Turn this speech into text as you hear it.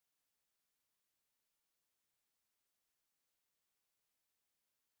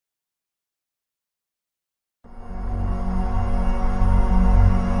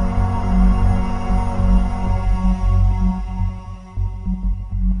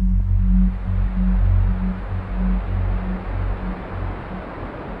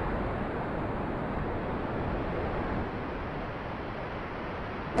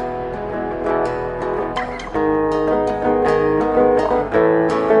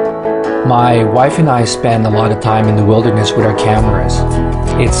My wife and I spend a lot of time in the wilderness with our cameras.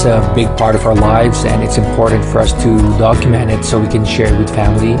 It's a big part of our lives, and it's important for us to document it so we can share it with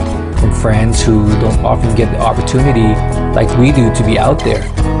family and friends who don't often get the opportunity like we do to be out there,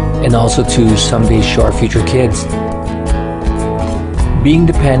 and also to someday show our future kids. Being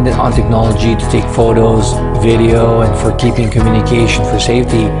dependent on technology to take photos, video, and for keeping communication for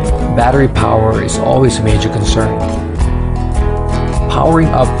safety, battery power is always a major concern. Powering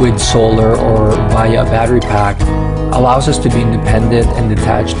up with solar or via a battery pack allows us to be independent and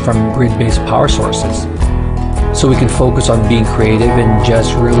detached from grid-based power sources, so we can focus on being creative and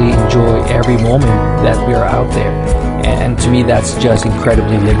just really enjoy every moment that we are out there. And to me, that's just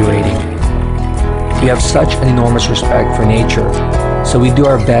incredibly liberating. We have such an enormous respect for nature, so we do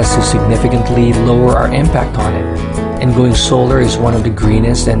our best to significantly lower our impact on it, and going solar is one of the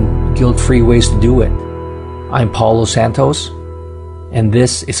greenest and guilt-free ways to do it. I'm Paulo Santos, and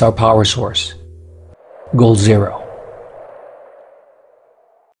this is our power source, Goal Zero.